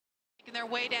Making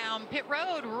their way down pit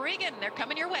road. Regan, they're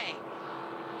coming your way.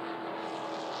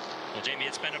 Well, Jamie,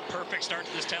 it's been a perfect start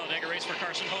to this Talladega race for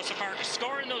Carson Hocepark.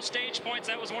 Scoring those stage points,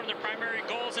 that was one of their primary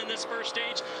goals in this first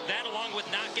stage. That, along with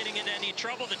not getting into any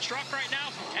trouble. The truck right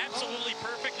now, absolutely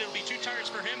perfect. It'll be 2 tires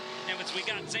for him. And as we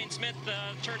got Zane Smith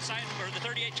turn side, or the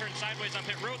 38 turned sideways on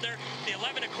pit road there. The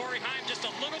 11 of Corey Heim just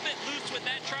a little bit loose with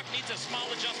that truck. Needs a small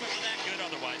adjustment for that. Good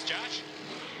otherwise. Josh?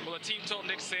 Well, the team told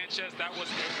Nick Sanchez that was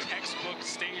a textbook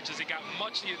stage as he got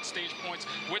much needed stage points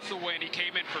with the win. He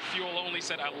came in for fuel only,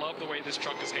 said, I love the way this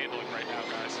truck is handling right now,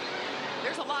 guys.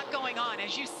 There's a lot going on.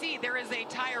 As you see, there is a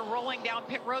tire rolling down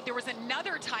pit road. There was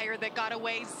another tire that got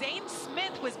away. Zane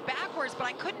Smith was backwards, but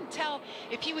I couldn't tell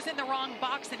if he was in the wrong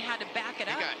box and had to back it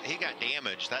up. He got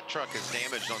damaged. That truck is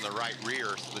damaged on the right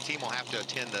rear, so the team will have to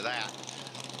attend to that.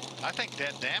 I think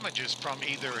that damage is from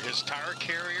either his tire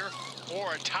carrier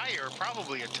or a tire,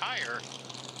 probably a tire.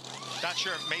 Not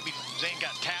sure if maybe Zane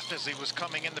got tapped as he was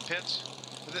coming in the pits.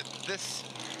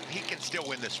 He can still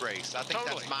win this race. I think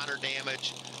Totally. that's minor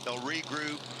damage. They'll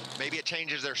regroup. Maybe it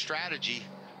changes their strategy,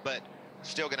 but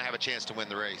still going to have a chance to win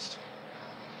the race.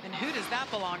 And who does that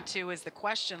belong to is the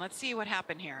question. Let's see what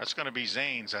happened here. That's going to be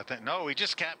Zane's, I think. No, he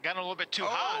just got a little bit too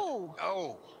hot.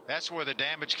 Oh. That's where the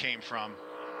damage came from.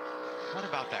 What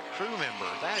about that crew member?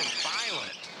 That is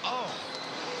violent. Oh.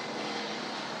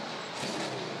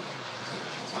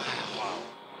 Wow.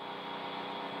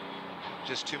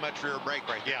 Just too much rear brake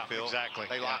right there, Phil. Exactly.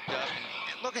 They locked up.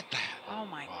 And look at that. Oh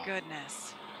my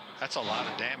goodness. That's a lot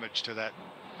of damage to that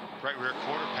right rear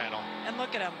quarter panel. And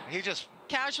look at him. He just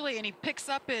Casually, and he picks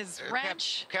up his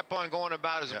wrench. kept on going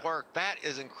about his work. That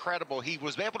is incredible. He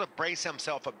was able to brace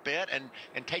himself a bit and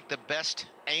take the best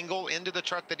angle into the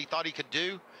truck that he thought he could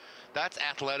do. That's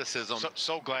athleticism.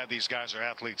 So glad these guys are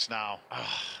athletes now.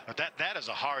 But that is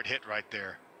a hard hit right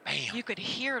there. Bam. You could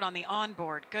hear it on the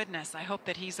onboard. Goodness, I hope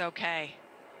that he's okay.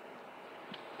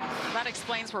 That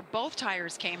explains where both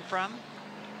tires came from.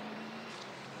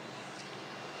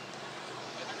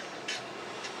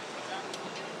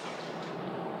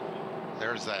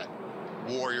 There's that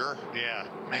warrior. Yeah,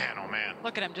 man, oh man.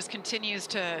 Look at him, just continues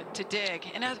to dig.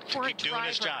 And for a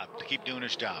driver, to keep doing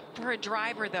his job. For a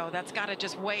driver, though, that's got to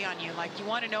just weigh on you. Like, you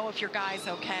want to know if your guy's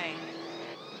okay.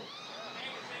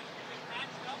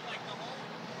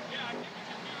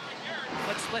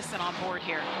 Let's listen on board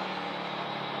here.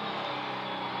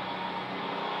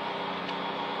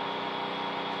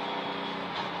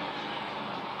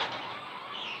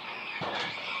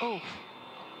 Oh.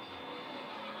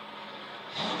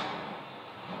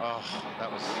 Oh,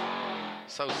 that was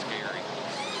so scary.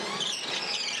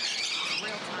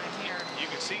 Real time here. You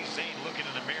can see Zane looking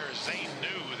in the mirror. Zane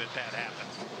knew that happened.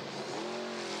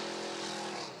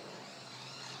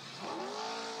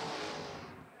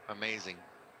 Amazing.